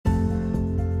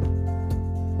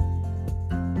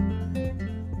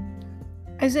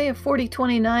Isaiah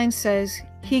 40:29 says,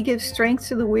 "He gives strength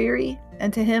to the weary,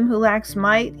 and to him who lacks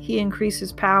might, he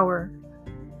increases power."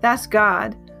 That's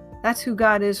God. That's who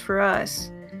God is for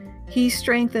us. He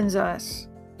strengthens us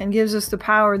and gives us the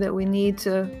power that we need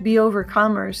to be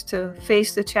overcomers, to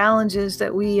face the challenges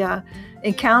that we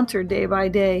encounter day by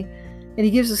day. And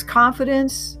he gives us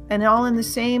confidence, and all in the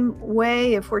same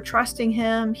way, if we're trusting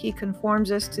him, he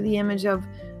conforms us to the image of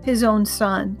his own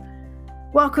son.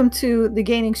 Welcome to the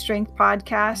Gaining Strength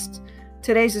podcast.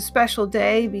 Today's a special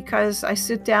day because I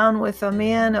sit down with a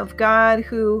man of God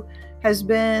who has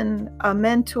been a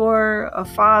mentor, a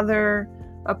father,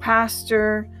 a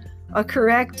pastor, a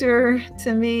corrector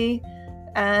to me,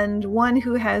 and one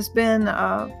who has been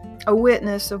a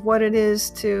witness of what it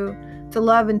is to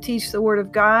love and teach the Word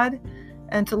of God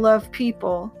and to love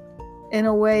people in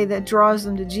a way that draws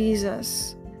them to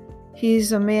Jesus.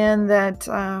 He's a man that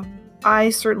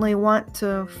I certainly want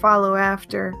to follow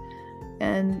after.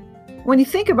 And when you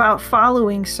think about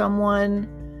following someone,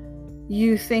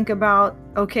 you think about,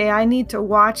 okay, I need to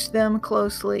watch them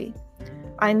closely.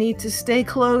 I need to stay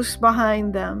close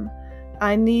behind them.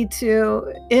 I need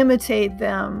to imitate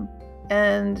them.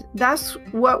 And that's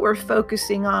what we're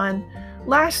focusing on.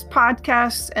 Last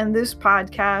podcast and this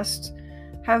podcast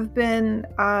have been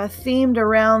themed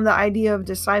around the idea of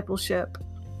discipleship.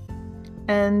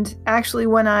 And actually,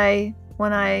 when I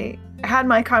had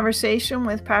my conversation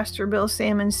with Pastor Bill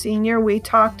Salmon Sr., we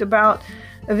talked about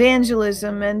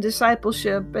evangelism and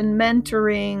discipleship and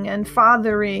mentoring and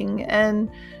fathering and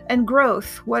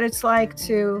growth, what it's like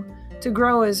to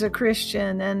grow as a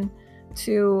Christian and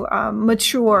to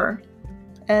mature.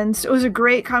 And so it was a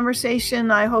great conversation.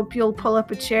 I hope you'll pull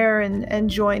up a chair and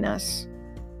join us.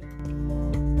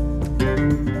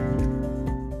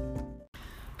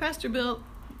 Pastor Bill,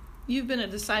 you've been a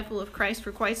disciple of Christ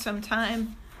for quite some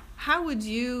time. How would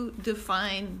you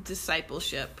define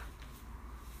discipleship?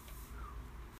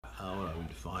 How would I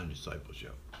define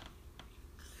discipleship?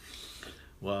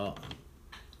 Well,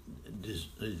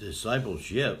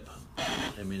 discipleship,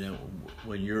 I mean,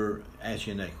 when you're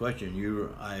asking that question,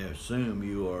 I assume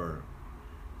you are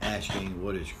asking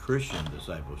what is Christian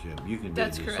discipleship. You can be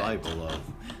That's a disciple correct.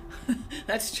 of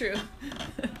That's true.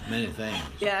 many things.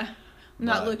 Yeah. I'm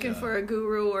not looking for a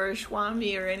guru or a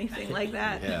Swami or anything like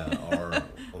that. Yeah, or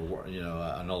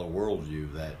another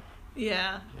worldview that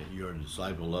you're a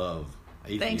disciple of.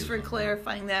 Atheism. Thanks for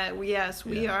clarifying that. Yes,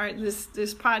 we are.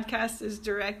 This podcast is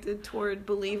directed toward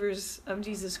believers of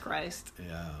Jesus Christ.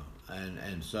 Yeah,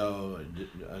 and so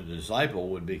a disciple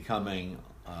would be coming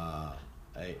I'm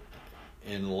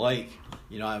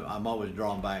always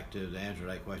drawn back to the answer to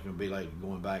that question. Would be like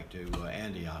going back to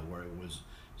Antioch, where it was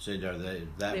said there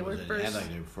that was an Antioch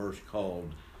they first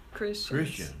called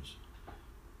Christians.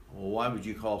 Well, why would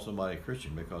you call somebody a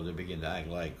Christian? Because they begin to act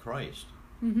like Christ.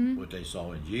 Mm-hmm. What they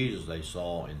saw in Jesus, they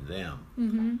saw in them.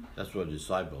 Mm-hmm. That's what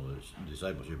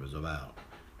discipleship is about.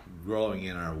 Growing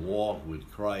in our walk with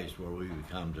Christ, where we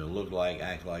become to look like,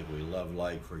 act like, we love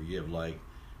like, forgive like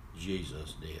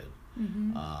Jesus did.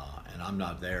 Mm-hmm. And I'm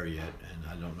not there yet, and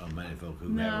I don't know many folk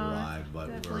who have arrived, but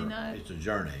it's a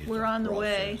journey. We're on the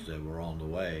way. We're on the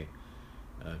way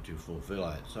to fulfill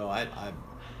it. So I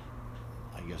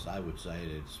guess I would say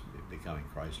that it's becoming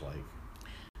Christ-like.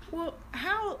 Well,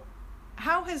 how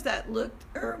has that looked,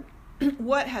 or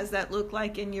what has that looked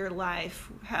like in your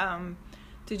life?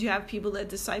 Did you have people that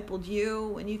discipled you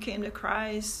when you came to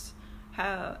Christ?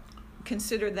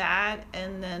 Consider that,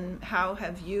 and then how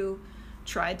have you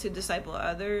tried to disciple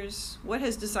others? What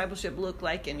has discipleship looked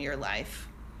like in your life?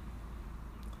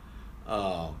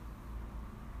 I've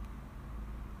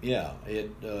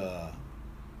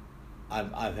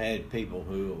had people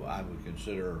who I would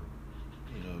consider,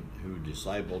 who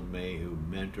discipled me, who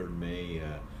mentored me,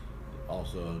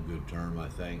 also a good term, I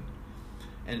think.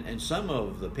 And some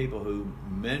of the people who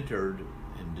mentored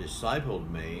and discipled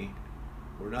me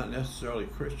were not necessarily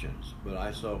Christians, but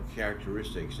I saw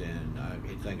characteristics in, I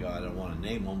don't want to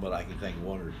name them, but I can think of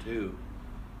one or two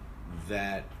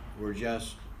that were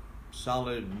just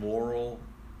solid, moral,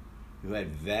 who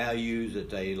had values that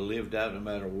they lived out no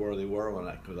matter where they were,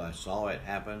 because I saw it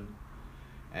happen,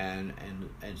 and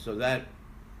so that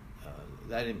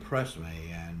impressed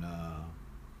me, and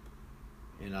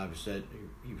I've said,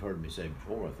 you've heard me say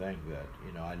before, I think, that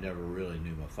I never really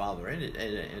knew my father, and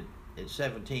at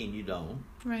 17 you don't,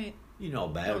 right? You know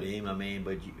about him,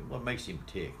 but what makes him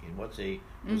tick, and what's his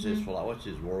what's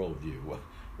his worldview,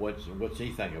 what's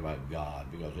he think about God,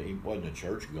 because he wasn't a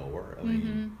churchgoer. I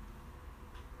mean.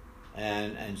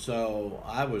 And so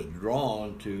I was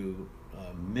drawn to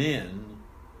men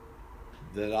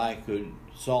that I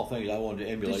saw things I wanted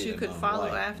to emulate that you in could my own follow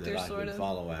life, after, that I sort could of.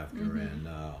 follow after, Mm-hmm.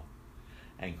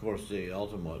 and of course the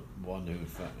ultimate one who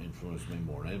influenced me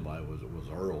more than anybody was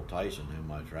Earl Tyson,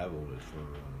 whom I traveled with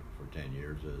for 10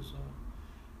 years.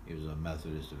 He was a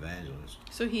Methodist evangelist.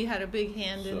 So he had a big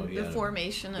hand in the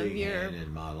formation of your... hand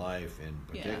in my life, and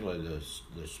particularly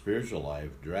the spiritual life,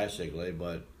 drastically,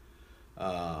 but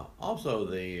also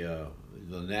the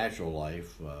natural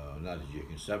life. Not that you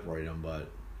can separate them, but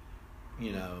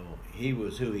you know, he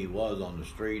was who he was on the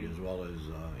street as well as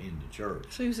in the church.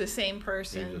 So he was the same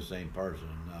person. He was the same person.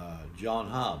 John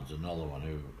Hobbs, another one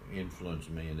who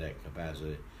influenced me in that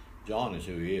capacity. John is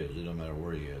who he is. It don't matter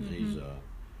where he is. Mm-hmm.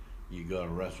 You go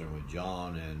to a restaurant with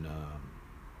John, and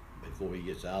before he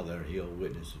gets out of there, he'll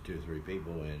witness to 2 or 3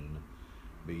 people and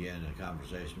begin a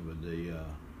conversation with the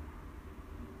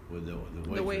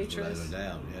waitress. Without a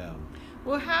doubt, yeah.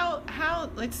 Well, how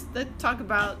let's talk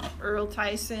about Earl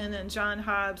Tyson and John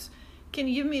Hobbs. Can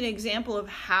you give me an example of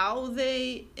how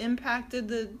they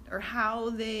impacted or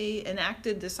how they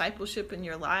enacted discipleship in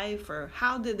your life, or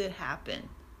how did it happen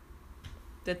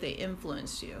that they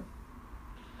influenced you?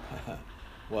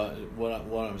 Well,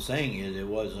 what I'm saying is it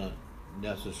wasn't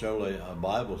necessarily a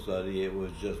Bible study. It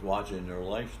was just watching their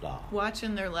lifestyle.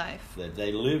 Watching their life. That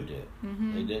they lived it.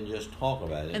 Mm-hmm. They didn't just talk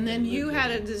about it. And then you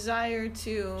had a desire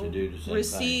to do the same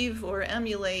receive thing. Or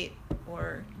emulate,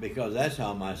 or... Because that's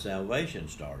how my salvation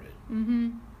started.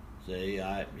 Mm-hmm. See,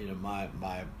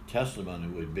 my testimony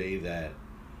would be that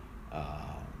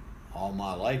all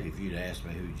my life, if you'd asked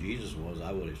me who Jesus was,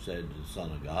 I would have said the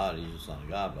Son of God. He's the Son of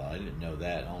God, but I didn't know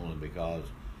that only because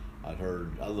I'd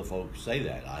heard other folks say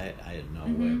that. I had no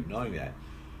way of knowing that.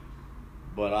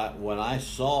 But when I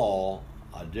saw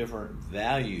a different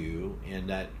value in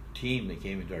that team that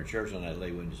came into our church on that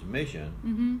Lay Witness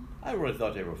mission, I really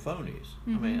thought they were phonies.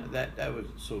 I mean, that was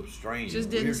so strange. Just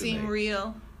didn't seem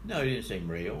real. No, it didn't seem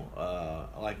real.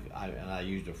 I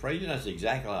used a phrase, and that's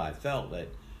exactly how I felt, that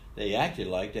they acted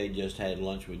like they just had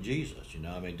lunch with Jesus. You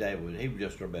know, I mean, he was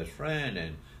just their best friend,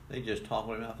 and they just talked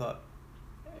with him. I thought,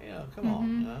 come on,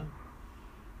 you know.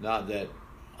 Not that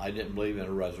I didn't believe in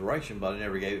a resurrection, but I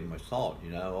never gave it much thought.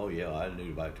 You know,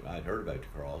 I'd heard about the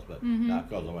cross, but not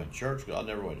because I went to church. Cause I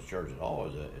never went to church at all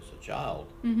as a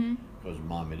child, because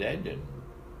mom and dad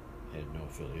had no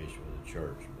affiliation with the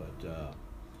church. But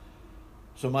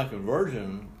so my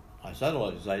conversion, I said all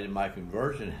that to say that my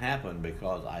conversion happened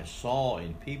because I saw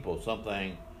in people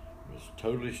something that was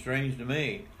totally strange to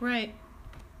me. Right.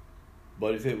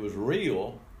 But if it was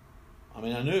real, I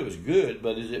mean, I knew it was good,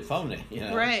 but is it phony? You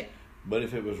know? Right. But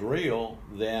if it was real,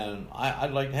 then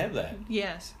I'd like to have that.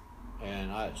 Yes.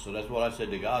 And so that's what I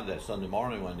said to God that Sunday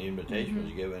morning when the invitation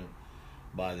was given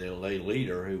by the lay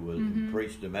leader who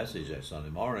preached the message that Sunday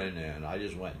morning. And I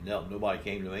just went and knelt. Nobody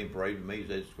came to me and prayed with me,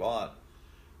 said squat,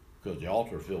 because the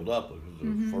altar filled up. It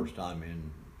was the first time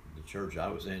in the church I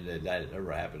was in that had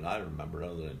ever happened. I remember,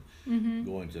 other than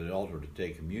going to the altar to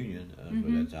take communion,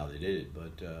 but that's how they did it,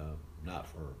 but not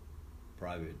for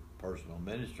private, personal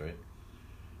ministry.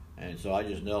 And so I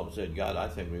just knelt and said, God, I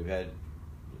think we've had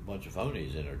a bunch of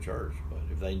phonies in our church, but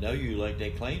if they know you like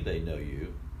they claim they know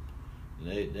you,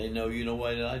 they know you in a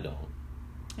way that I don't.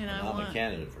 And I'm a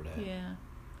candidate for that. Yeah.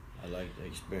 I'd like to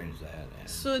experience that. And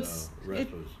so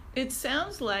it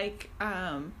sounds like,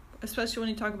 especially when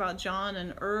you talk about John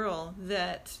and Earl,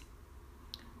 that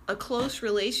a close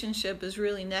relationship is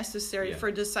really necessary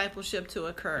for discipleship to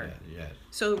occur. Yes.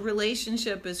 So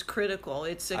relationship is critical.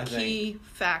 It's a key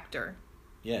factor.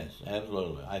 Yes,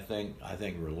 absolutely. I think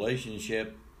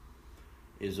relationship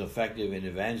is effective in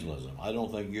evangelism. I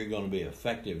don't think you're going to be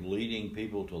effective leading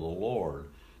people to the Lord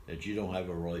that you don't have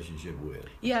a relationship with.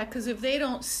 Yeah, because if they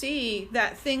don't see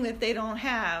that thing that they don't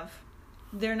have,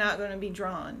 they're not going to be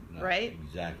drawn, right?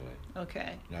 Exactly.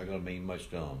 Okay. Not going to mean much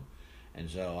to them. And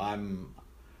so I'm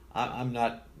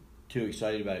not too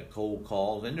excited about cold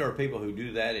calls. And there are people who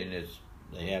do that, and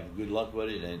they have good luck with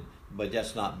it, but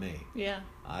that's not me. Yeah.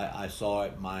 I saw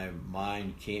it. My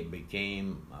mind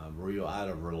became real out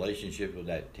of relationship with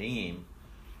that team,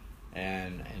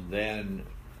 and then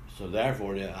so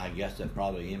therefore I guess that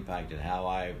probably impacted how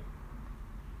I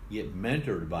get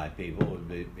mentored by people,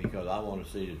 because I want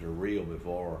to see that they're real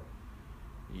before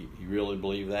you really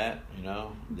believe that, you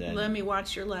know. Then let me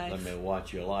watch your life. Let me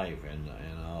watch your life, and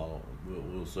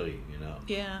we'll see, you know.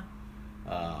 Yeah.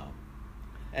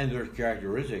 And there's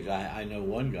characteristics. I know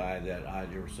one guy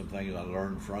that there were some things I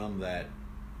learned from that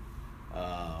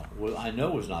I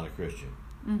know was not a Christian.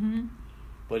 Mm-hmm.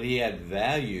 But he had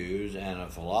values and a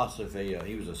philosophy.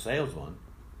 He was a salesman,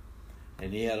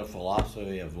 and he had a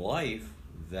philosophy of life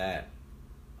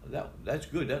that's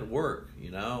good. That worked,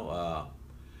 you know.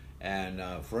 And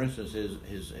for instance,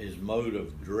 his mode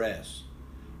of dress,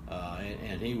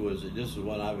 and he was. This is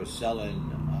when I was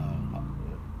selling.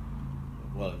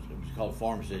 Well, it was called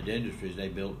Farmstead Industries. They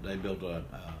built a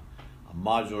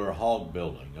modular hog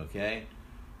building. Okay,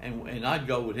 and I'd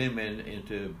go with him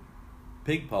into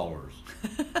pig parlors,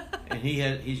 and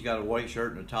he's got a white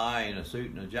shirt and a tie and a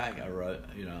suit and a jacket,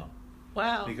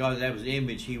 Wow. Because that was the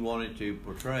image he wanted to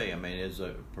portray. I mean, as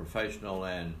a professional,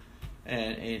 and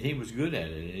he was good at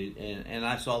it, and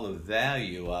I saw the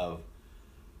value of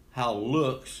how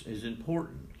looks is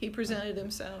important. He presented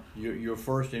himself. Your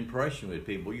first impression with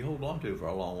people you hold on to for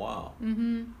a long while.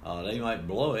 Mm-hmm. They might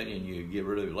blow it and you get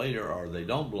rid of it later, or they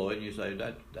don't blow it and you say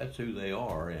that's who they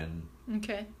are. And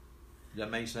okay. Does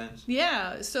that make sense?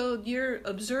 Yeah. So you're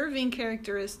observing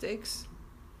characteristics,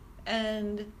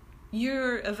 and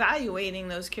you're evaluating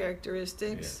those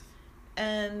characteristics, Yes.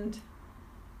 and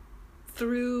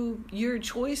through your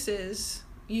choices,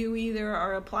 you either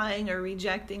are applying or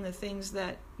rejecting the things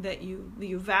that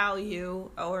you value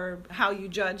or how you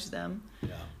judge them.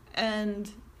 Yeah. And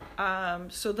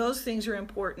so those things are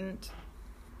important,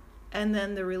 and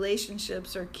then the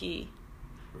relationships are key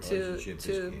to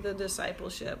the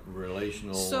discipleship.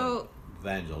 Relational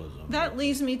evangelism. That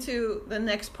leads me to the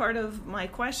next part of my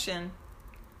question.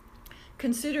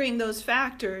 Considering those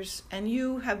factors, and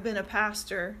you have been a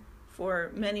pastor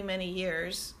for many, many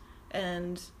years,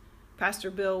 and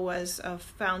Pastor Bill was a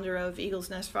founder of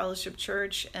Eagles Nest Fellowship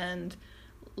Church and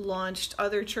launched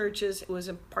other churches,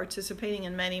 was participating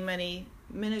in many, many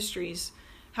ministries,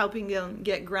 helping them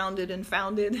get grounded and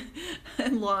founded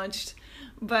and launched.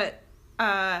 But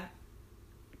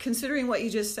considering what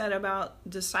you just said about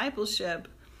discipleship,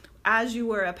 as you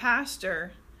were a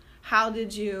pastor, how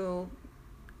did you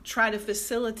try to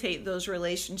facilitate those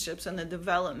relationships and the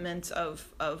development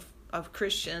of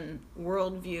Christian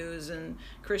worldviews and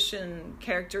Christian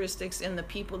characteristics in the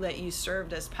people that you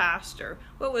served as pastor?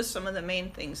 What was some of the main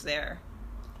things there?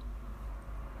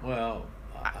 Well,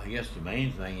 I guess the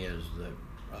main thing is that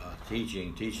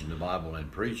teaching the Bible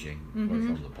and preaching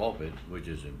from the pulpit, which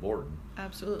is important.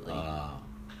 Absolutely.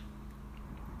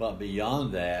 But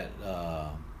beyond that,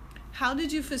 how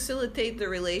did you facilitate the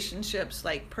relationships,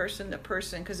 like person to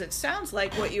person? Because it sounds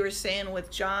like what you were saying with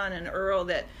John and Earl,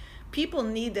 that people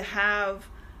need to have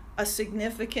a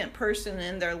significant person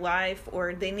in their life,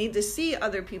 or they need to see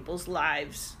other people's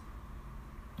lives.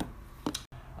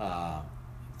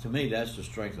 to me, that's the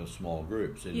strength of small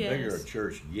groups. And the bigger a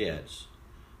church gets,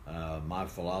 my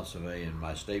philosophy and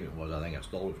my statement was, I think I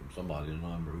stole it from somebody, I don't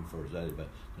remember who first said it, but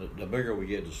the bigger we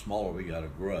get, the smaller we got to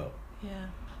grow. Yeah.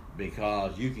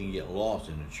 Because you can get lost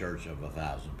in a church of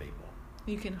 1,000 people.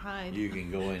 You can hide. You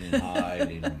can go in and hide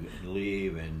and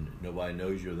leave, and nobody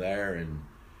knows you're there, and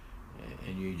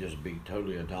you just be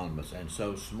totally autonomous. And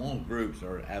so small groups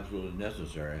are absolutely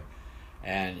necessary.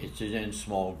 And it's in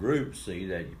small groups, see,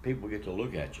 that people get to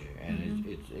look at you. And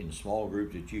it's in small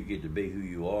groups that you get to be who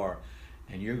you are.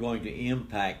 And you're going to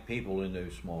impact people in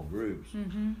those small groups.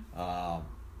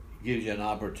 Gives you an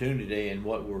opportunity, and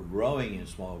what we're growing in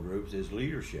small groups is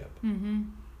leadership.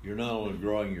 You're not only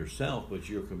growing yourself, but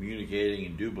you're communicating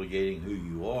and duplicating who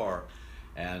you are.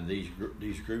 And these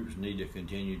groups need to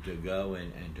continue to go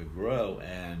and to grow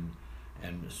and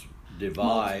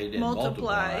divide and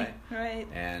multiply. Right.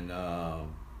 And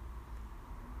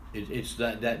it's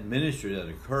that ministry that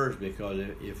occurs, because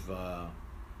if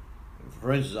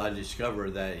for instance, I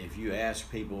discovered that if you ask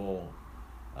people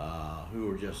who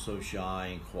are just so shy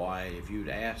and quiet, if you'd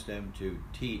ask them to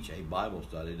teach a Bible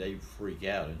study, they'd freak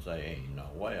out and say, "Hey, no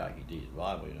way I can teach the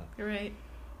Bible," you know. Right.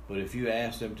 But if you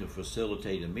ask them to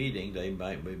facilitate a meeting, they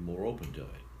might be more open to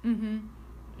it. And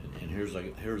here's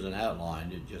an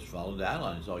outline. Just follow the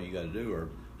outline. That's all you got to do, or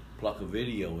pluck a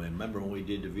video in. Remember when we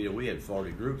did the video? We had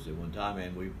 40 groups at one time,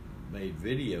 and we made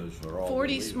videos for all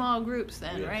 40 small groups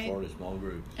then, we had right? 40 small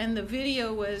groups. And the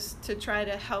video was to try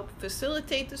to help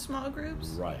facilitate the small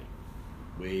groups? Right.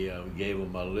 We gave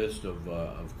them a list of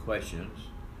questions.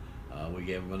 We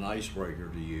gave them an icebreaker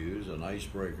to use. An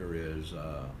icebreaker is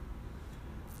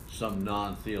some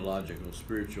non-theological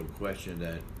spiritual question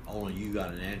that only you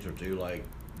got an answer to, like,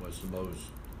 what's the most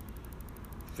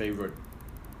favorite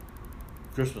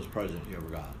Christmas present you ever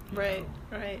got? Right.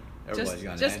 Everybody's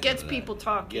got an Just answer gets to people that.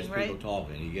 talking, Gets right? people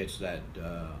talking. He gets that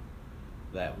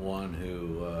one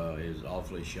who is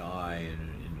awfully shy and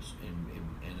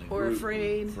in a or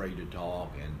group, afraid to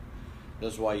talk, and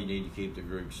that's why you need to keep the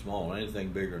group small.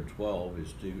 Anything bigger than 12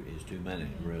 is too many,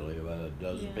 really, about a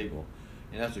dozen people,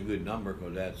 and that's a good number,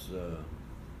 because that's the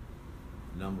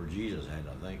number Jesus had,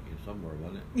 I think, somewhere,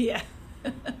 wasn't it? Yeah.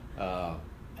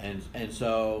 And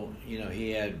so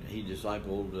he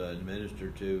discipled and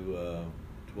ministered to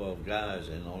 12 guys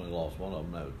and only lost one of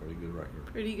them. That was a pretty good record.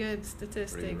 Pretty good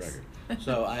statistics. Pretty good record.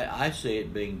 So I see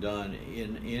it being done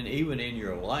in even in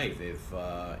your life. If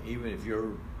even if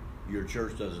your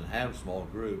church doesn't have small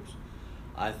groups,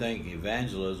 I think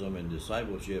evangelism and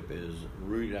discipleship is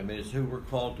rooted. I mean, it's who we're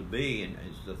called to be, and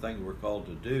it's the thing we're called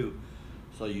to do.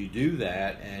 So you do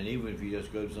that, and even if you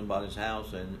just go to somebody's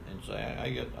house and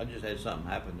say, I just had something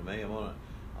happen to me. I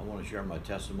want to share my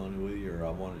testimony with you, or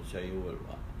I want to tell you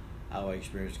how I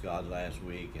experienced God last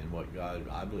week and what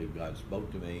I believe God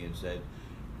spoke to me and said.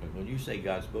 When you say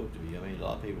God spoke to me, I mean a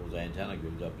lot of people's antenna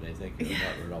goes up and they think you're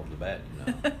not right off the bat,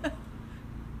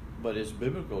 But it's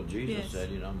biblical. Jesus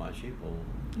said, my sheep will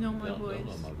know my voice. They'll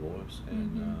know my voice,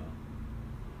 and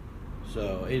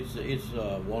so it's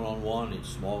one-on-one. It's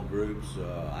small groups.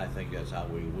 I think that's how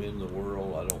we win the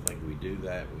world. I don't think we do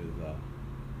that with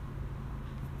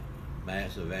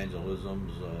mass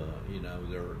evangelisms.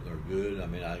 They're good. I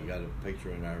mean, I got a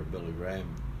picture in there of Billy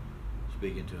Graham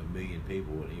speaking to 1 million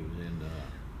people when he was in.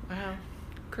 Wow,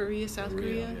 South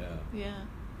Korea. Yeah.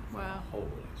 Wow. Holy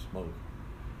smoke!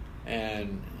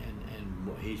 And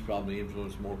he's probably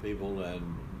influenced more people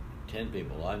than 10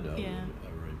 people I know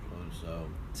ever influenced.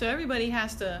 So everybody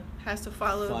has to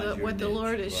follow what the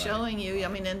Lord is showing you. I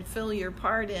mean, and fill your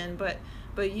part in. But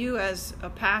you as a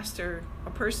pastor,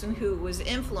 a person who was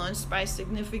influenced by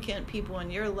significant people in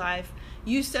your life,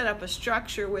 you set up a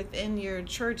structure within your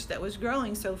church that was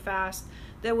growing so fast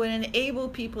that would enable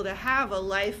people to have a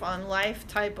life-on-life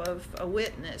type of a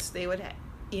witness. They would,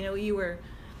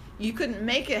 you couldn't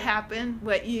make it happen,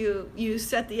 but you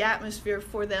set the atmosphere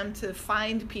for them to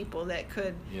find people that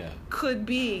could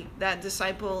be that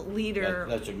disciple leader.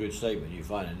 That's a good statement. You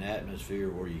find an atmosphere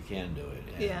where you can do it.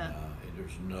 And,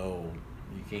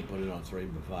 you can't put it on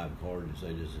 3x5 card and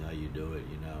say this is how you do it.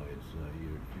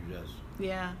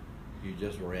 It's you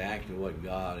just react to what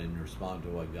God and respond to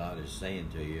what God is saying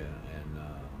to you,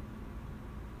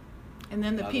 and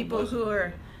then the people who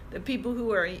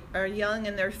are young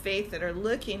in their faith, that are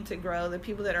looking to grow, the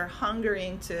people that are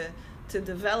hungering to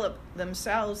develop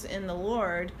themselves in the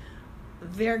Lord,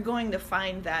 they're going to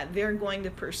find that. They're going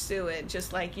to pursue it,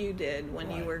 just like you did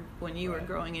when you were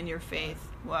growing in your faith.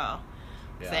 Wow.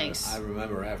 Yeah, Thanks. I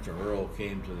remember after Earl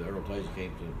came to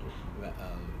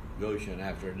Goshen,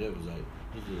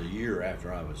 this was a year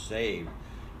after I was saved.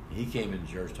 He came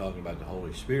into church talking about the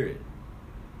Holy Spirit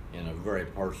in a very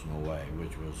personal way,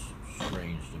 which was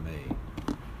strange to me,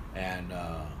 and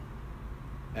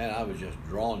I was just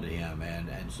drawn to him,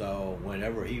 and so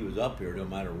whenever he was up here, no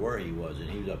matter where he was, and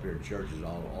he was up here in churches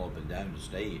all up and down the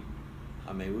state,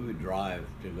 I mean, we would drive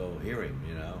to go hear him,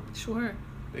 Sure.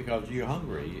 Because you're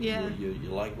hungry. You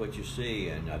like what you see,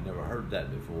 and I've never heard that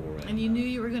before. And you knew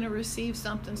you were going to receive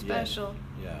something special.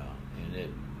 Yeah, and it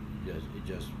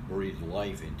just breathed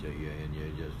life into you, and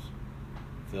you just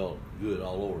felt good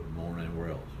all over more than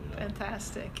anywhere else.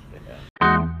 Fantastic. Yeah.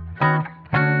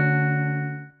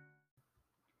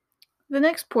 The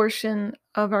next portion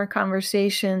of our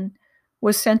conversation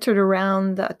was centered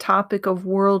around the topic of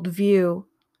worldview.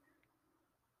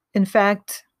 In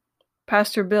fact,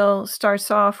 Pastor Bill starts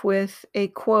off with a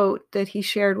quote that he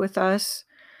shared with us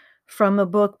from a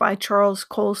book by Charles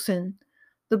Colson.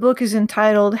 The book is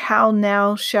entitled, How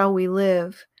Now Shall We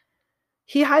Live?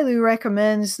 He highly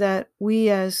recommends that we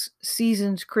as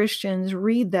seasoned Christians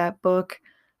read that book,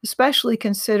 especially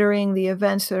considering the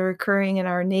events that are occurring in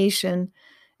our nation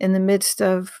in the midst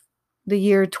of the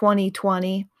year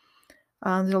 2020.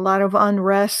 There's a lot of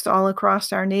unrest all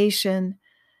across our nation,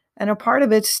 and a part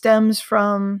of it stems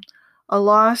from a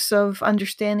loss of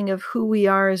understanding of who we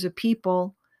are as a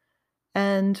people.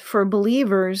 And for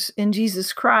believers in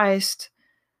Jesus Christ,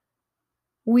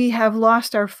 we have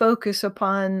lost our focus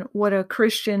upon what a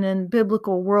Christian and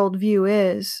biblical worldview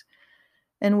is.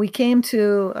 And we came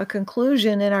to a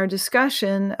conclusion in our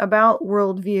discussion about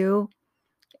worldview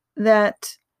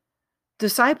that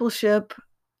discipleship,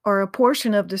 or a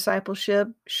portion of discipleship,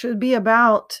 should be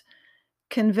about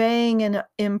conveying and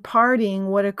imparting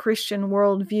what a Christian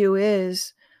worldview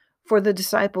is for the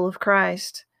disciple of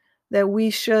Christ. That we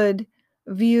should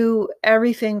view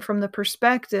everything from the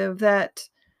perspective that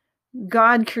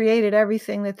God created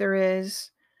everything that there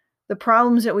is. The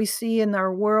problems that we see in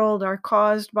our world are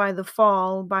caused by the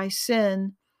fall, by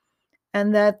sin,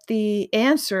 and that the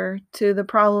answer to the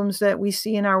problems that we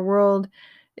see in our world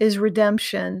is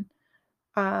redemption,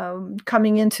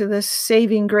 coming into the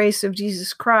saving grace of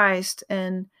Jesus Christ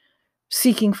and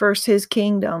seeking first his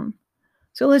kingdom.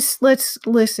 So let's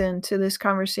listen to this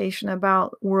conversation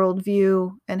about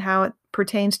worldview and how it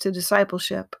pertains to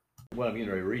discipleship. What I'm getting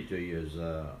ready to read to you is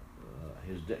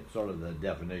sort of the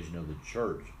definition of the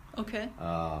church. Okay.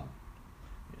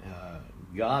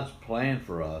 God's plan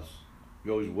for us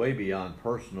goes way beyond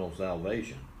personal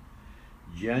salvation.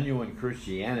 Genuine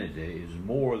Christianity is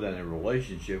more than a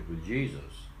relationship with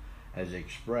Jesus, as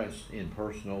expressed in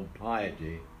personal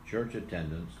piety, church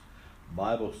attendance,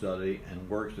 Bible study, and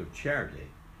works of charity.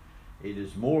 It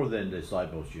is more than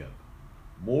discipleship,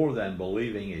 more than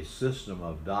believing a system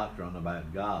of doctrine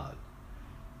about God.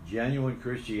 Genuine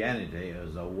Christianity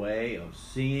is a way of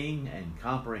seeing and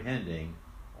comprehending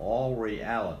all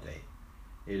reality.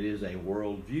 It is a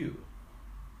worldview.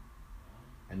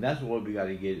 And that's what we got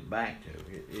to get it back to.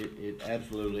 It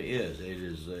absolutely is. It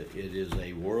is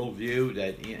a worldview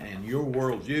and your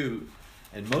worldview,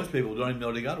 and most people don't even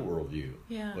know they got a worldview.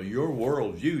 Yeah. But your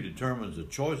worldview determines the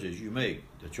choices you make.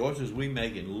 The choices we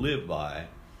make and live by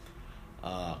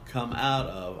come out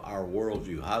of our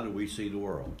worldview. How do we see the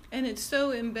world? And it's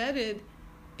so embedded,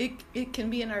 it can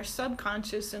be in our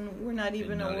subconscious, and we're not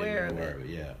even aware of it.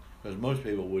 Yeah. Because most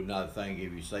people would not think,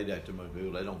 if you say that to most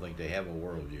people, they don't think they have a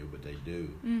worldview, but they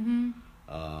do. Mm-hmm.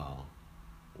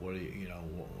 What do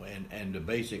and the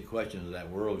basic question of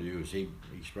that worldview, as he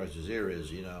expresses here,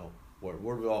 is, where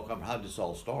do we all come? How did this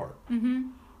all start? Mm-hmm.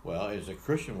 Well, as a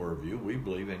Christian worldview, we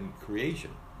believe in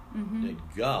creation. Mm-hmm.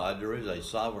 That God, there is a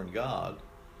sovereign God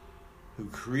who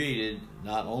created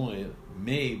not only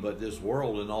me, but this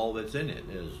world and all that's in it,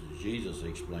 as Jesus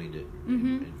explained it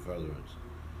in furtherance.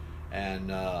 And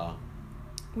the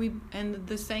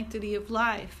sanctity of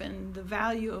life, and the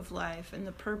value of life, and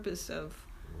the purpose of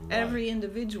every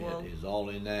individual. It is all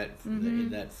in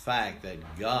that fact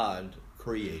that God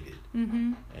created,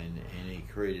 and He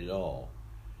created all.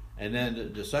 And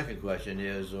then the second question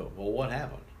is, well, what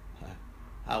happened?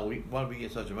 Why did we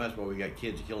get such a mess where we got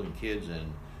kids killing kids,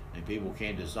 and people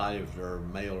can't decide if they're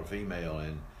male or female,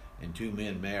 and two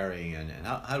men marrying, and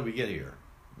how did we get here?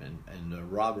 And the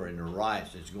robbery and the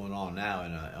riots that's going on now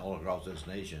all across this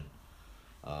nation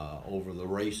over the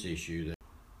race issue.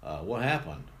 What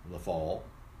happened? The fall,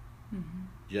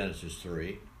 Genesis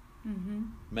 3.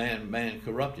 Man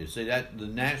corrupted. See, that the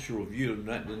natural view,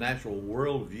 the natural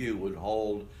world view would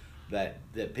hold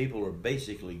that people are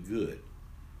basically good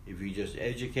if you just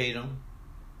educate them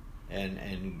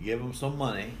and give them some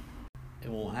money. It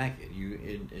won't hack it.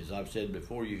 As I've said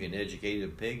before, you can educate a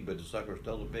pig, but the sucker's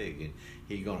still a pig, and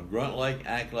he's going to grunt like,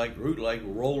 act like, root like,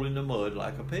 roll in the mud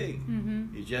like a pig.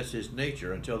 It's just his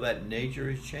nature until that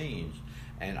nature is changed,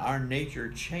 and our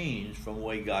nature changed from the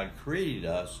way God created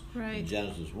us. Right. In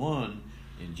Genesis 1,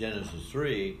 in Genesis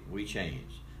 3, we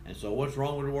changed. And so, what's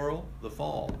wrong with the world? The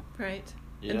fall. Right.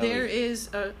 And there is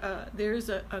a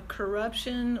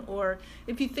corruption, or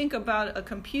if you think about a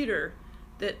computer.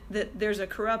 That there's a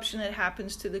corruption that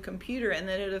happens to the computer, and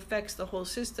that it affects the whole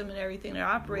system and everything that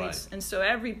operates. Right. And so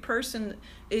every person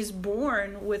is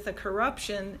born with a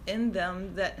corruption in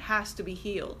them that has to be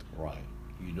healed. Right.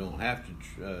 You don't have to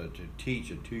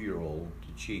teach a 2-year-old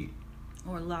to cheat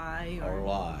or lie or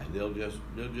lie. They'll just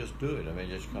do it. I mean,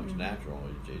 it just comes natural.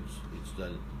 It's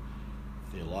the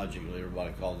theologically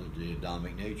everybody calls it the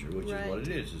Adamic nature, which is what it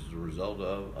is. It's the result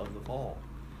of the fall.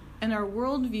 And our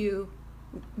worldview.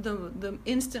 The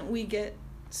instant we get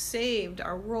saved,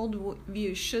 our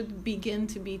worldview should begin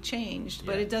to be changed,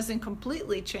 but it doesn't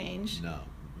completely change. No. There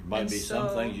might be some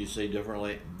things you see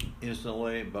differently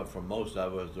instantly, but for most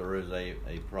of us, there is a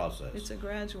process. It's a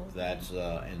gradual. That's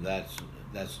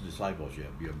discipleship.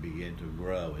 You begin to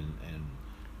grow, and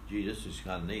gee, this is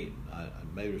kind of neat.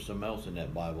 Maybe there's something else in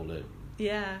that Bible that.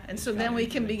 Yeah, and so then we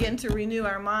can begin to renew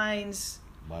our minds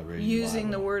by reading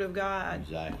using the Word of God.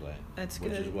 Exactly. That's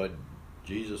good. Which is what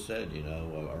Jesus said,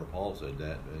 or Paul said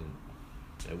that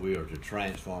we are to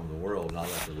transform the world, not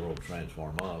let the world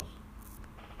transform us.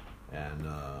 And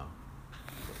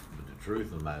but the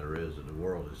truth of the matter is that the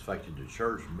world has affected the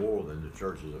church more than the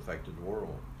church has affected the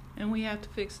world. And we have to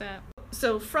fix that.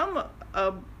 So from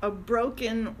a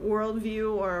broken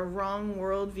worldview or a wrong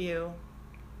worldview,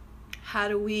 how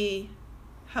do we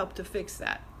help to fix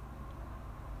that?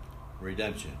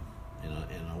 Redemption. In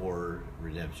a word,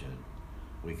 redemption.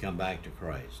 We come back to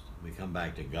Christ. We come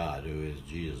back to God, who is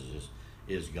Jesus,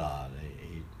 is God.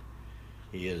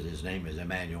 He is. His name is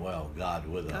Emmanuel, God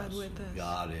with us. God with us.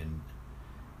 God and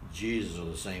Jesus are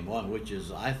the same one, which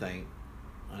is, I think,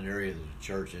 an area that the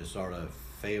church has sort of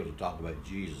failed to talk about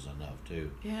Jesus enough too.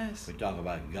 Yes. We talk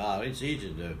about God. It's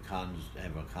easy to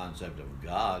have a concept of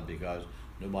God because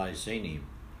nobody's seen Him.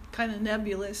 Kind of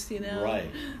nebulous, Right.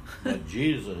 But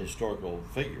Jesus is a historical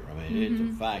figure. I mean, it's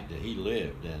a fact that He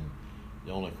lived, and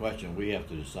the only question we have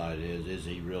to decide is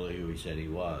He really who He said He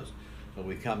was? So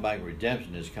we come back,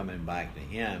 redemption is coming back to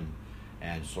Him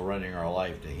and surrendering our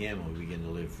life to Him, we begin to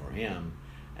live for Him,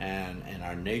 and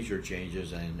our nature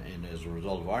changes, and as a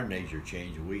result of our nature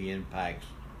change, we impact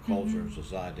culture and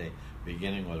society,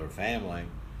 beginning with our family,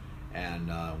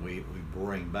 and we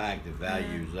bring back the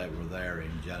values that were there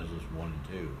in Genesis 1 and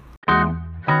 2.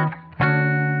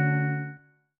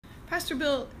 Pastor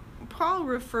Bill, Paul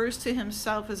refers to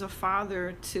himself as a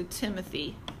father to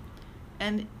Timothy,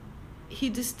 and he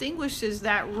distinguishes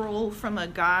that role from a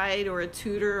guide or a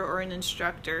tutor or an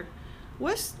instructor.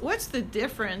 What's the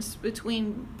difference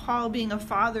between Paul being a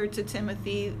father to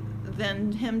Timothy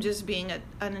than him just being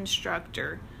an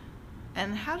instructor?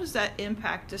 And how does that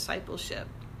impact discipleship?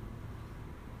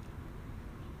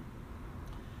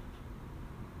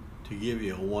 To give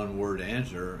you a one-word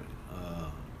answer,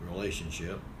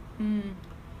 relationship.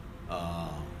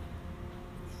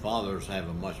 Fathers have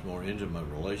a much more intimate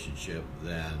relationship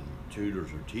than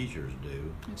tutors or teachers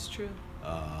do. It's true.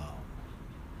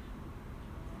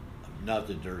 Not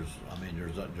that there's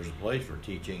a place for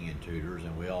teaching and tutors,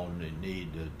 and we all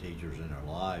need teachers in our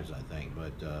lives, I think.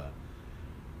 But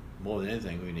more than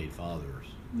anything, we need fathers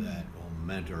that will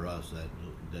mentor us.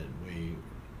 That we,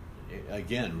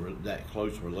 again, that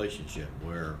close relationship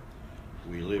where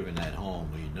we live in that home.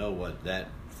 We know what that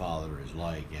father is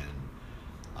like, and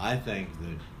I think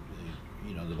that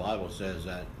the Bible says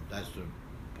that that's the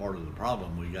part of the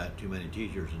problem. We got too many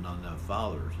teachers and not enough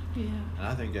fathers. Yeah. And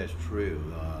I think that's true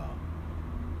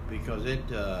because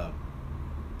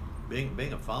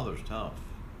being a father is tough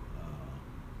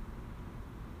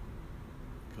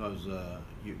because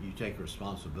you take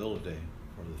responsibility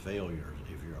for the failures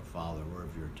if you're a father, or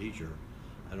if you're a teacher.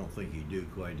 I don't think you do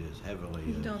quite as heavily.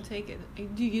 You don't take it.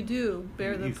 You do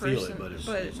bear the person, feel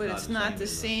it, but it's not the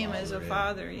same as a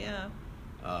father. Yeah.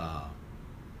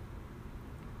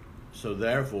 So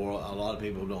therefore, a lot of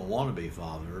people don't want to be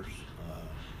fathers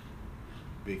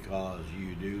because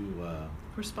you do.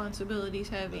 Responsibility's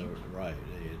heavy. Right.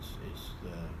 It's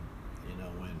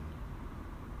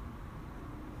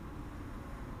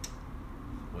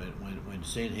when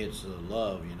sin hits the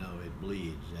love, it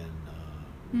bleeds, and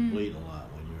you bleed a lot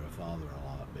when you're a father a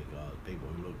lot, because people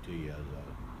who look to you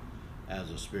as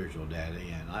a spiritual daddy,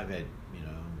 and I've had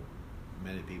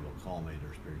many people call me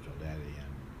their spiritual daddy,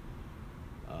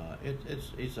 and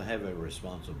it's a heavy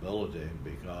responsibility,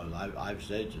 because I've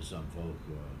said to some folk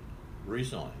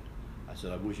recently, I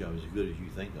said, I wish I was as good as you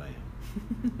think I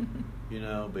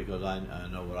am, because I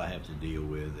know what I have to deal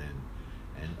with,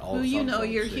 and all. Well,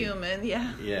 you're human,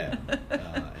 yeah. Yeah,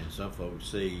 and some folks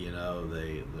see,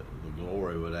 the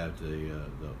glory without the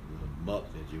muck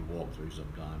that you walk through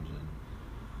sometimes, and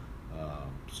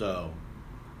so.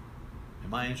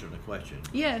 Am I answering the question?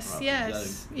 Yes,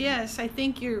 yes. I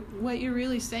think what you're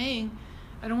really saying.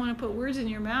 I don't want to put words in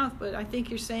your mouth, but I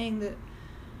think you're saying that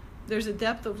there's a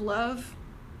depth of love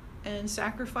and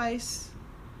sacrifice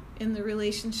in the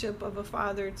relationship of a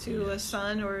father to a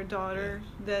son or a daughter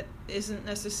that isn't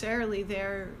necessarily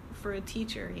there for a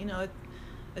teacher.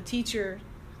 A teacher,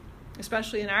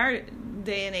 especially in our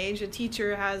day and age, a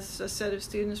teacher has a set of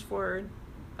students for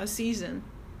a season,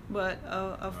 but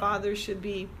a father should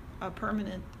be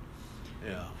permanent.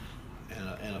 Yeah,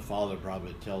 and a father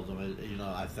probably tells them,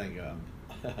 I think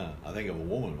I think of a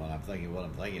woman when I'm thinking what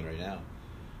I'm thinking right now,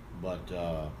 but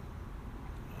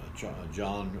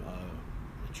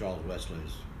Charles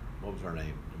Wesley's, what was her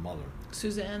name? The mother.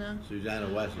 Susanna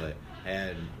Wesley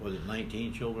had, was it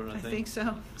 19 children? I think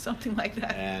so, something like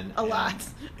that. And a lot.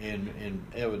 And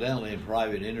evidently in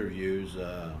private interviews,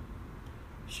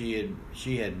 she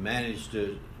had managed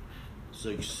to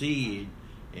succeed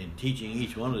in teaching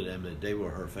each one of them that they were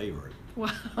her favorite.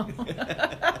 Wow.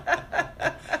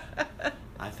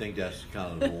 I think that's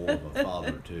kind of the role of a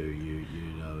father too. You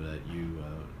know that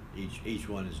each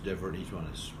one is different, each one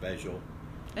is special.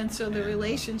 And so the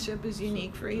relationship is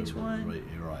unique for each one.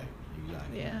 Right,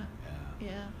 exactly.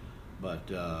 Yeah. But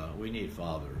we need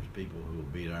fathers, people who will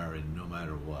be there and no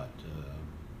matter what.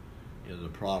 The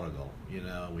prodigal,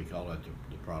 we call it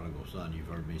the prodigal son. You've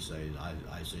heard me say,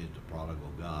 I say it's the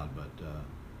prodigal God, but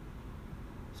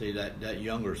see, that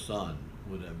younger son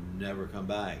would have never come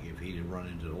back if he'd have run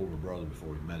into the older brother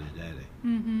before he met his daddy.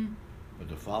 Mm-hmm. But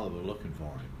the father was looking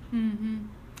for him. Mm-hmm.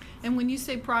 And when you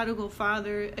say prodigal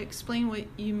father, explain what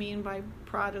you mean by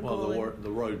prodigal. Well,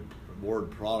 the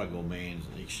word prodigal means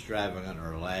extravagant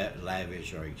or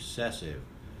lavish or excessive.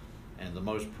 And the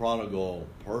most prodigal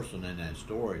person in that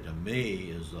story, to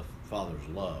me, is the father's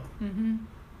love. Mm-hmm.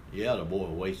 Yeah, the boy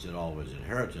wasted all of his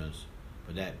inheritance,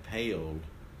 but that paled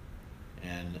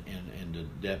in the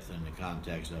depth and the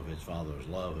context of his father's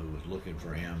love, who was looking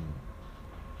for him.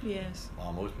 Yes.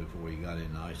 Almost before he got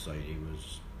in eyesight, he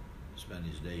was spent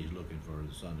his days looking for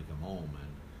the son to come home,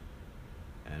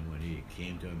 and when he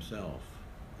came to himself,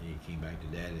 he came back to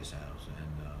Daddy's house, and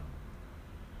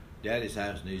Daddy's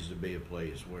house needs to be a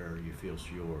place where you feel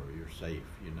sure you're safe.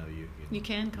 You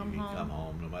can come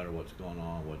home no matter what's going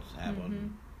on, what's happened. Mm-hmm.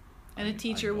 And a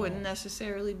teacher wouldn't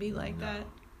necessarily be like that.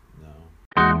 No.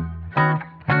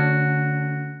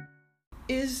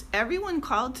 Is everyone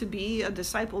called to be a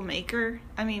disciple maker?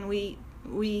 I mean, we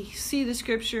see the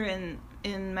scripture in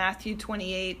Matthew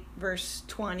 28, verse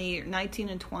 19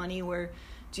 and 20, where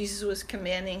Jesus was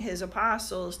commanding his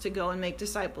apostles to go and make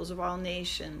disciples of all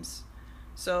nations.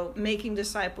 So making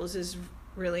disciples is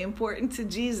really important to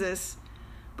Jesus.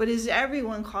 But is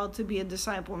everyone called to be a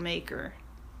disciple maker?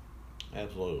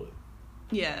 Absolutely.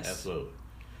 Yes. Absolutely.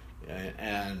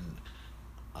 And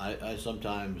I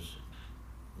sometimes,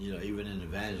 even in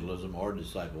evangelism or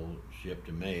discipleship,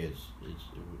 to me, it's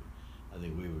I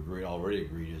think we've already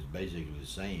agreed it's basically the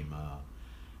same.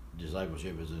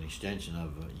 Discipleship is an extension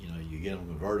of, you get them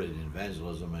converted in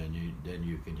evangelism, and then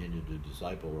you continue to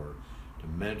disciple or to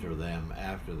mentor them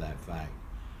after that fact.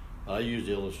 I use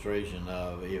the illustration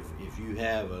of if you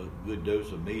have a good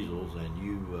dose of measles and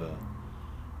you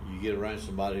get around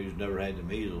somebody who's never had the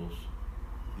measles,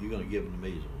 you're going to give them the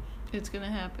measles. It's going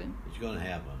to happen. It's going to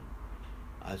happen.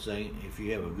 I think if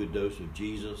you have a good dose of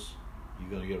Jesus, you're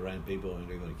going to get around people and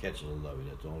they're going to catch a little of it.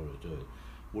 That's all there is to it.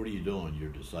 What are you doing? You're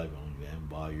discipling them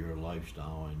by your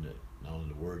lifestyle, and not only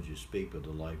the words you speak, but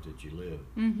the life that you live.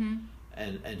 Mm-hmm.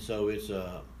 And so it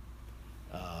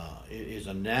is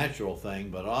a natural thing,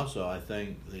 but also I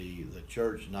think the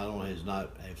church not only has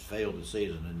failed to see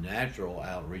it as a natural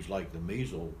outreach like the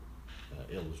measles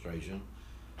illustration,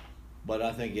 but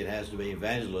I think it has to be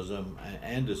evangelism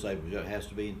and discipleship. It has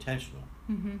to be intentional.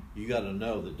 Mm-hmm. You got to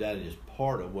know that is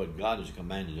part of what God has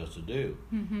commanded us to do.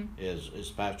 Mm-hmm. As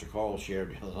Pastor Carl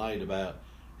shared the other night about,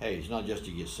 hey, it's not just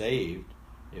to get saved.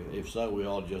 If so, we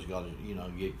all just got to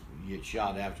get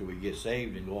shot after we get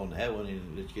saved and go on to heaven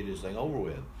and let's get this thing over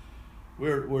with.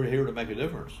 We're here to make a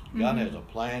difference. Mm-hmm. God has a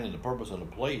plan and a purpose and a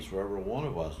place for every one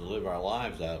of us to live our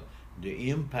lives out, to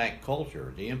impact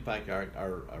culture, to impact our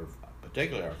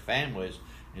particularly our families,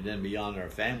 and then beyond our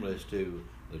families to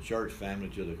the church family,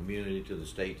 to the community, to the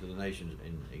state, to the nation,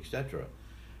 and etc.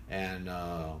 And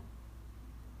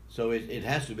so it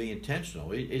has to be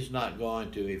intentional. It's not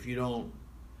going to, if you don't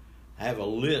have a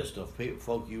list of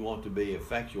folk you want to be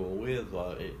effectual with,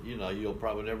 you'll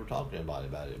probably never talk to anybody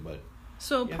about it. But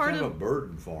so you part have of a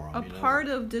burden for them. Part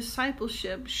of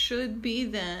discipleship should be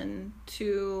then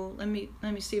to let me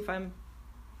see if I'm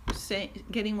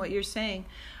getting what you're saying.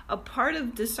 A part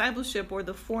of discipleship or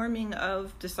the forming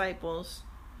of disciples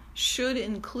should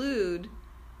include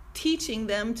teaching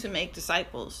them to make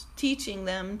disciples, teaching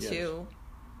them to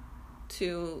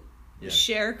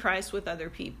share Christ with other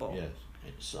people. Yes.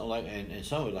 So and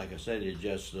some of it, like I said, is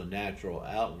just the natural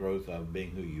outgrowth of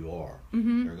being who you are.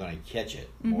 Mm-hmm. You're going to catch it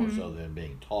more Mm-hmm. so than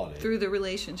being taught it through the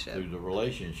relationship.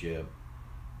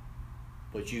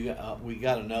 But we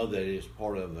got to know that it's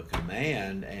part of the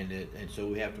command, and so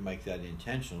we have to make that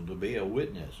intentional to be a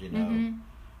witness. Mm-hmm.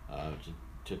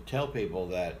 To tell people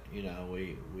that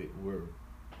we're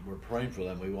praying for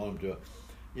them. We want them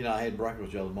to. I had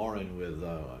breakfast the other morning with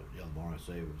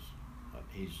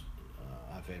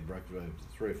I've had breakfast with him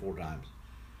 3 or 4 times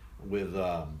with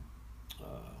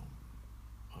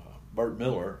Bert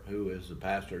Miller, who is the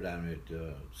pastor down at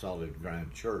Solid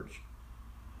Ground Church,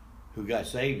 who got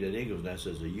saved at Eagles Nest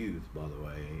as a youth, by the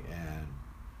way. And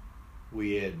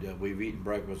we've eaten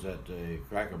breakfast at the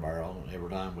Cracker Barrel. Every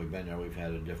time we've been there, we've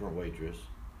had a different waitress.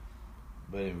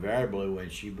 But invariably, when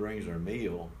she brings her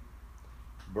meal,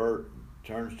 Bert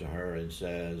turns to her and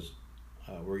says,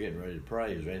 "We're getting ready to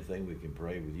pray. Is there anything we can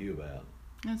pray with you about?"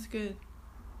 That's good.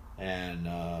 And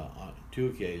on 2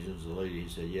 occasions, the lady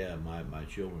said, "Yeah, my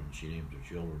children." She named her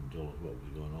children and told us what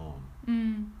was going on.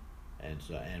 Mm.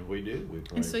 And we do. We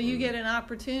pray. And so you get an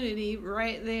opportunity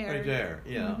right there. Right there,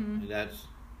 yeah. Mm-hmm.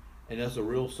 And that's a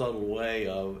real subtle way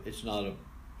of. It's not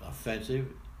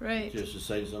offensive. Right. Just to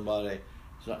say to somebody,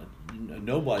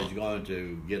 nobody's going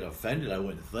to get offended. I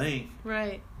wouldn't think.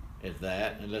 Right. At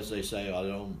that, unless they say, "I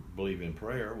don't believe in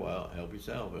prayer." Well, help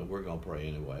yourself, and we're going to pray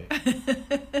anyway.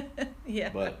 Yeah.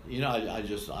 But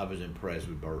I was impressed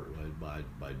with Bert by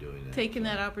doing that. Taking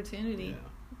that opportunity.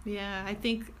 Yeah. I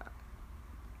think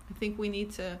we need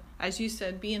to, as you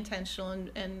said, be intentional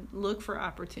and look for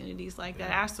opportunities like that.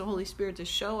 Ask the Holy Spirit to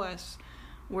show us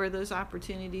where those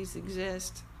opportunities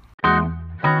exist.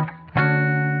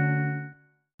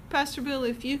 Pastor Bill,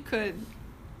 if you could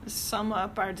sum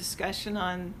up our discussion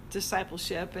on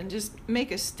discipleship and just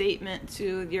make a statement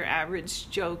to your average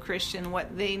Joe Christian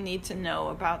what they need to know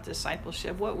about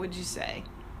discipleship, what would you say?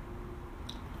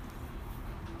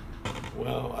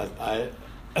 Well,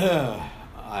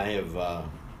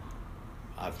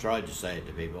 I've tried to say it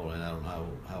to people, and I don't know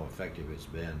how effective it's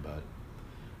been. But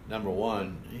number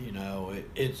one,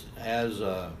 it's as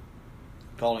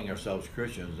calling ourselves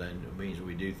Christians, and it means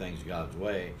we do things God's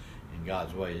way, and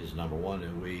God's way is number one,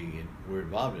 and we're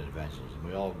involved in evangelism.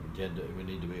 We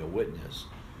need to be a witness.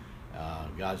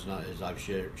 God's not, as I've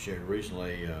shared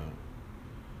recently.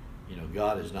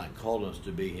 God has not called us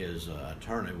to be His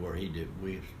attorney, where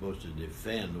we're supposed to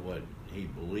defend what He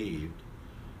believed.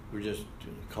 We're just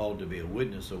called to be a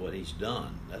witness of what He's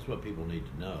done. That's what people need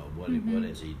to know. What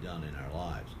has He done in our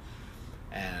lives?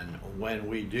 And when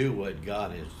we do what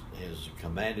God has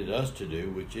commanded us to do,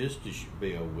 which is to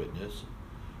be a witness,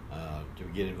 to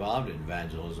get involved in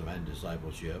evangelism and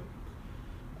discipleship,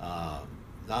 not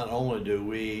only do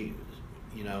we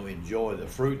enjoy the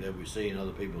fruit that we see in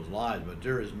other people's lives, but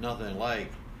there is nothing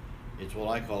like, it's what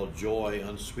I call joy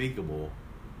unspeakable,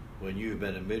 when you've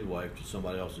been a midwife to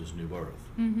somebody else's new birth.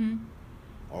 Mm-hmm.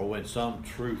 Or when some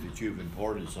truth that you've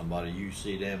imparted to somebody, you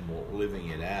see them living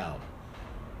it out.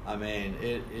 I mean,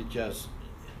 it's just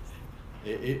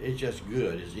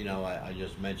good. As I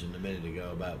just mentioned a minute ago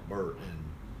about Bert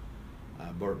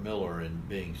Bert Miller and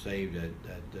being saved at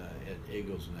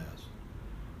Eagles Nest.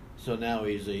 So now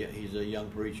he's a young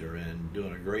preacher and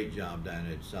doing a great job down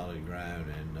at Solid Ground,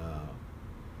 and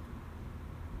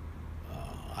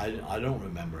I don't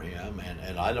remember him,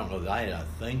 and I don't know that I had a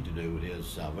thing to do with his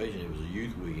salvation. It was a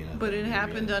youth weekend. But it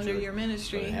happened under your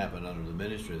ministry. But it happened under the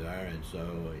ministry there, and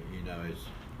so it's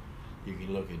I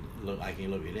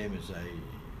can look at him and say,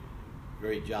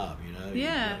 great job,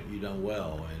 Yeah. You done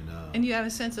well, and you have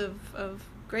a sense of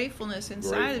gratefulness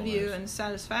inside of you and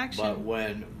satisfaction.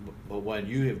 But when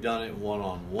you have done it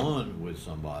one-on-one with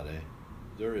somebody,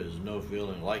 there is no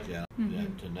feeling like that,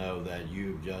 Mm-hmm. to know that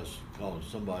you've just caused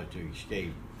somebody to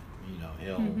escape,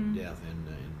 hell, Mm-hmm. death,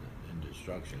 and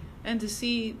destruction. And to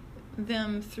see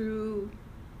them through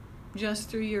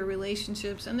your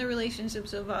relationships and the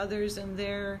relationships of others and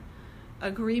their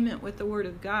agreement with the Word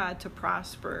of God to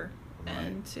prosper, Right.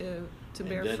 and to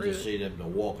bear and then fruit. to see them to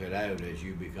walk it out as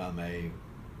you become a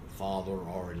father,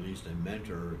 or at least a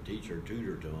mentor, teacher,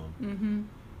 tutor to them. Mm-hmm.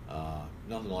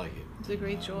 Nothing like it. It's a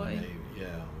great joy.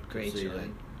 Great to see joy.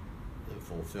 the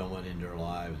fulfillment in their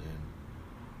lives, and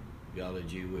golly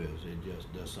gee whiz, it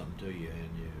just does something to you,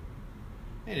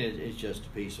 and it's just the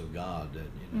peace of God that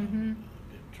Mm-hmm.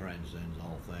 it transcends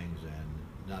all things,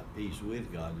 and not peace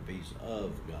with God, the peace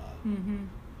of God, Mm-hmm.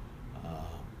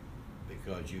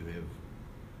 because you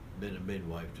have been a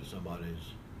midwife to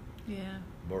somebody's Yeah.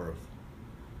 birth.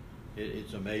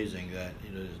 It's amazing that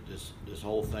this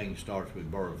whole thing starts with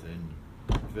birth, and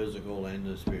physical and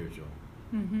the spiritual,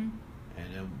 Mm-hmm.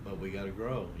 but we got to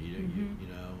grow. Mm-hmm.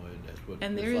 That's what.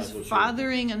 And there is discipleship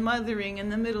fathering and mothering in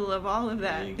the middle of all of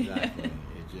that. Exactly.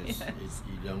 Yes.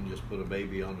 You don't just put a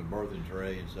baby on the birthing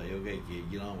tray and say, "Okay, kid,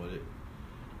 get on with it."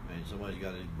 And somebody's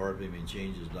got to birth him and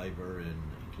change his diaper and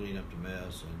clean up the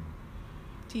mess and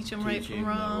Teach them right from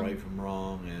wrong. right from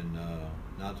wrong, and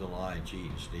not to lie, cheat,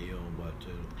 and steal, but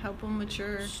to Help them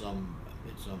mature. at some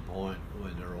point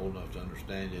when they're old enough to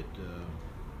understand it,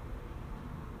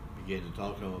 begin to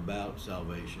talk to them about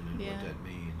salvation and Yeah. what that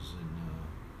means. And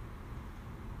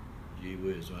gee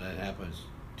whiz, when that happens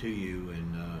to you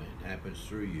and it happens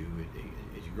through you,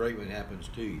 it's great when it happens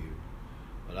to you.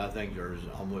 But I think there's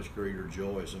almost greater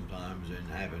joy sometimes in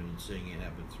seeing it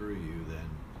happen through you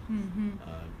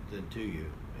than to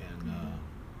you. And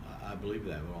I believe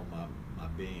that with all my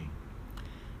being.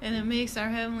 And it makes our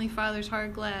Heavenly Father's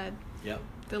heart glad. Yep.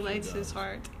 Delights Sure His does.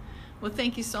 heart. Well,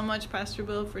 thank you so much, Pastor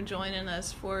Bill, for joining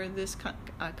us for this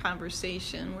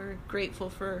conversation. We're grateful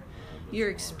for your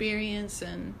experience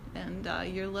and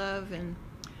your love, and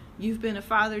you've been a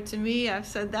father to me. I've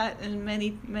said that in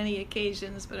many, many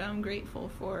occasions, but I'm grateful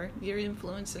for your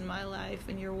influence in my life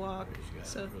and your walk. Praise God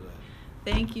So for that.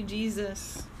 thank you,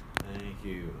 Jesus. Thank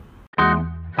you.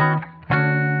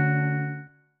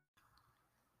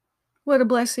 What a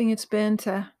blessing it's been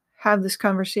to have this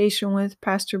conversation with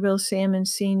Pastor Bill Salmon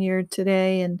Sr.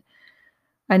 today. And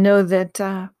I know that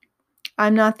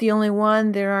I'm not the only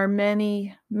one. There are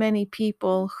many, many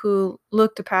people who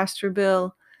look to Pastor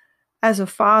Bill as a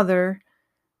father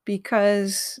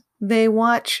because they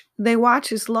watch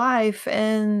his life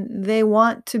and they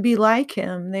want to be like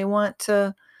him. They want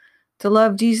to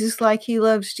love Jesus like he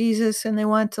loves Jesus, and they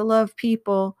want to love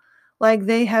people like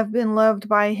they have been loved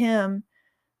by him.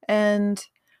 And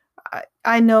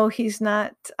I know he's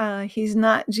not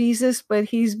Jesus, but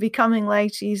he's becoming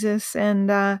like Jesus,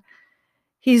 and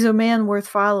he's a man worth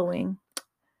following.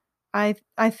 I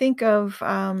think of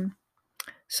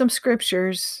some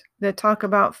scriptures that talk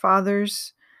about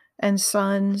fathers and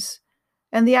sons,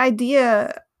 and the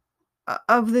idea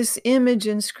of this image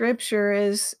in scripture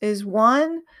is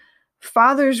one,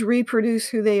 fathers reproduce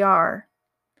who they are,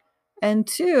 and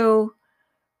two,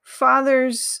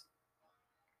 fathers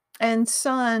and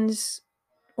sons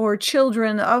or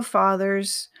children of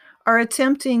fathers are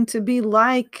attempting to be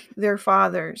like their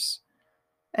fathers.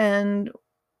 And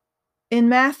in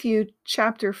Matthew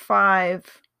chapter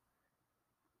 5,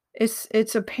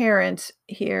 it's apparent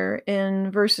here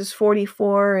in verses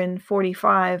 44 and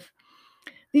 45.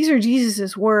 These are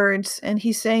Jesus's words, and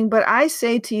he's saying, "But I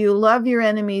say to you, love your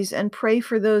enemies and pray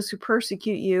for those who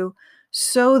persecute you,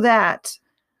 so that,"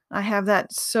 I have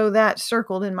that "so that"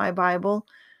 circled in my Bible,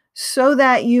 "so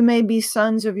that you may be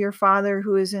sons of your Father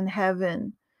who is in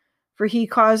heaven. For he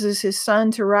causes his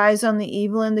sun to rise on the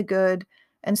evil and the good,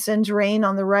 and sends rain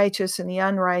on the righteous and the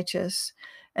unrighteous."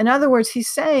 In other words, he's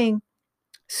saying,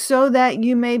 so that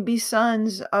you may be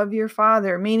sons of your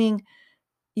Father, meaning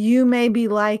you may be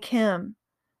like him.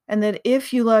 And that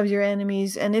if you love your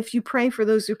enemies and if you pray for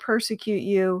those who persecute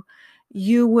you,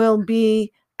 you will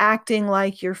be acting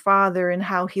like your Father in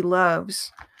how he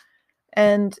loves.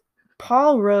 And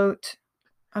Paul wrote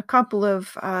a couple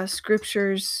of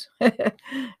scriptures.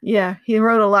 Yeah, he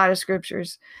wrote a lot of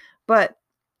scriptures. But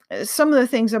some of the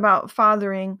things about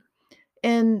fathering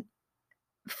in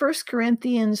 1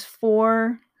 Corinthians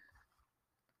 4,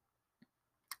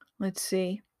 let's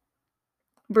see,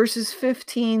 verses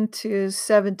 15 to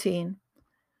 17.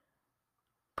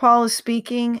 Paul is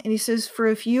speaking, and he says, "For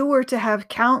if you were to have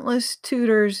countless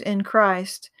tutors in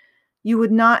Christ, you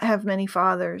would not have many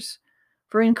fathers.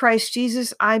 For in Christ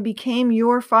Jesus I became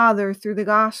your father through the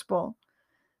gospel.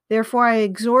 Therefore I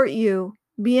exhort you,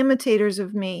 be imitators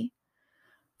of me.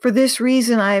 For this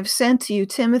reason I have sent to you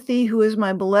Timothy, who is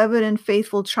my beloved and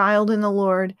faithful child in the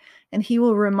Lord, and he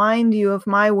will remind you of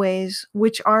my ways,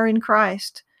 which are in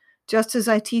Christ, just as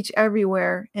I teach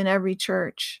everywhere in every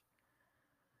church."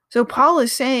 So Paul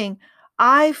is saying,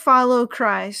 I follow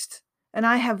Christ, and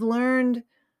I have learned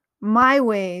my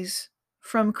ways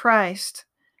from Christ.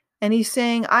 And he's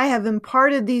saying, I have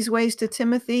imparted these ways to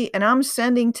Timothy, and I'm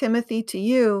sending Timothy to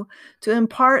you to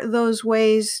impart those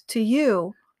ways to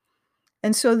you.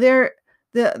 And so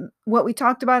what we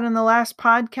talked about in the last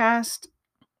podcast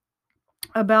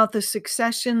about the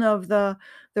succession of the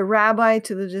rabbi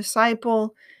to the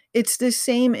disciple, it's the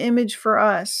same image for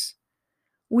us.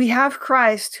 We have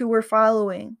Christ who we're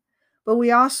following, but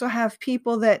we also have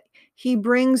people that he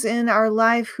brings in our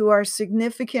life who are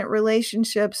significant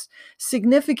relationships,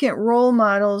 significant role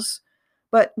models,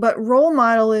 but role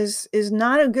model is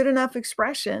not a good enough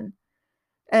expression.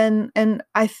 And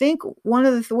I think one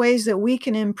of the ways that we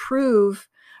can improve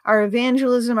our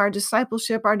evangelism, our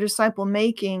discipleship, our disciple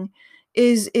making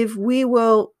is if we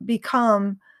will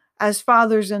become as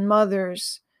fathers and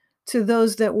mothers to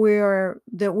those that we're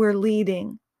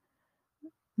leading,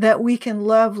 that we can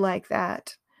love like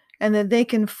that, and that they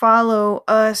can follow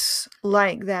us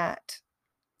like that.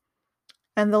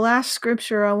 And the last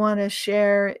scripture I want to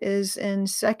share is in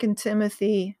 2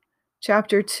 Timothy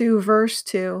chapter 2, verse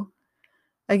 2.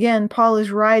 Again, Paul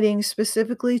is writing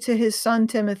specifically to his son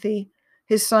Timothy,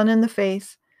 his son in the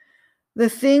faith. "The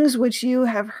things which you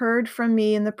have heard from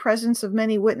me in the presence of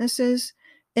many witnesses,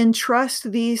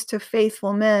 entrust these to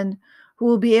faithful men who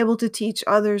will be able to teach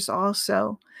others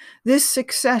also." This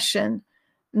succession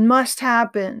must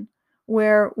happen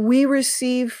where we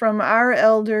receive from our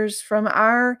elders, from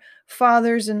our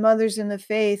fathers and mothers in the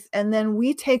faith, and then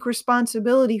we take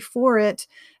responsibility for it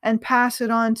and pass it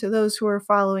on to those who are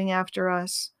following after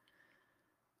us.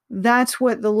 That's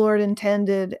what the Lord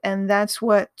intended, and that's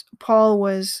what Paul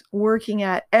was working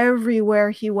at everywhere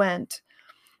he went.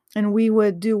 And we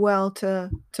would do well to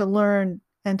learn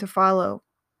and to follow.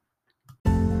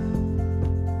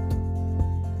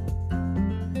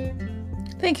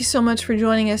 Thank you so much for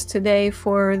joining us today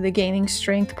for the Gaining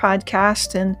Strength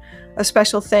podcast. And a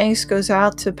special thanks goes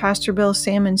out to Pastor Bill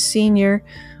Salmon Sr.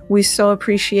 We so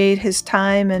appreciate his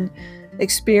time and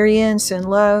experience and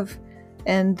love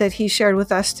and that he shared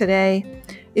with us today.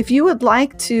 If you would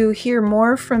like to hear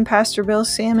more from Pastor Bill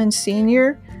Salmon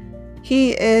Sr.,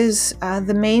 he is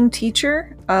the main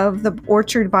teacher of the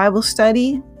Orchard Bible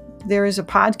Study. There is a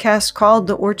podcast called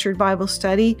The Orchard Bible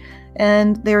Study,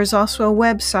 and there is also a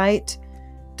website,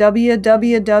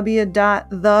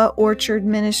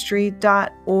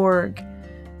 www.theorchardministry.org.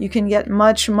 You can get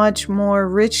much, much more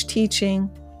rich teaching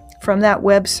from that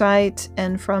website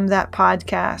and from that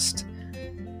podcast.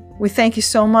 We thank you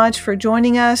so much for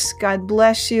joining us. God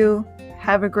bless you.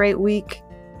 Have a great week.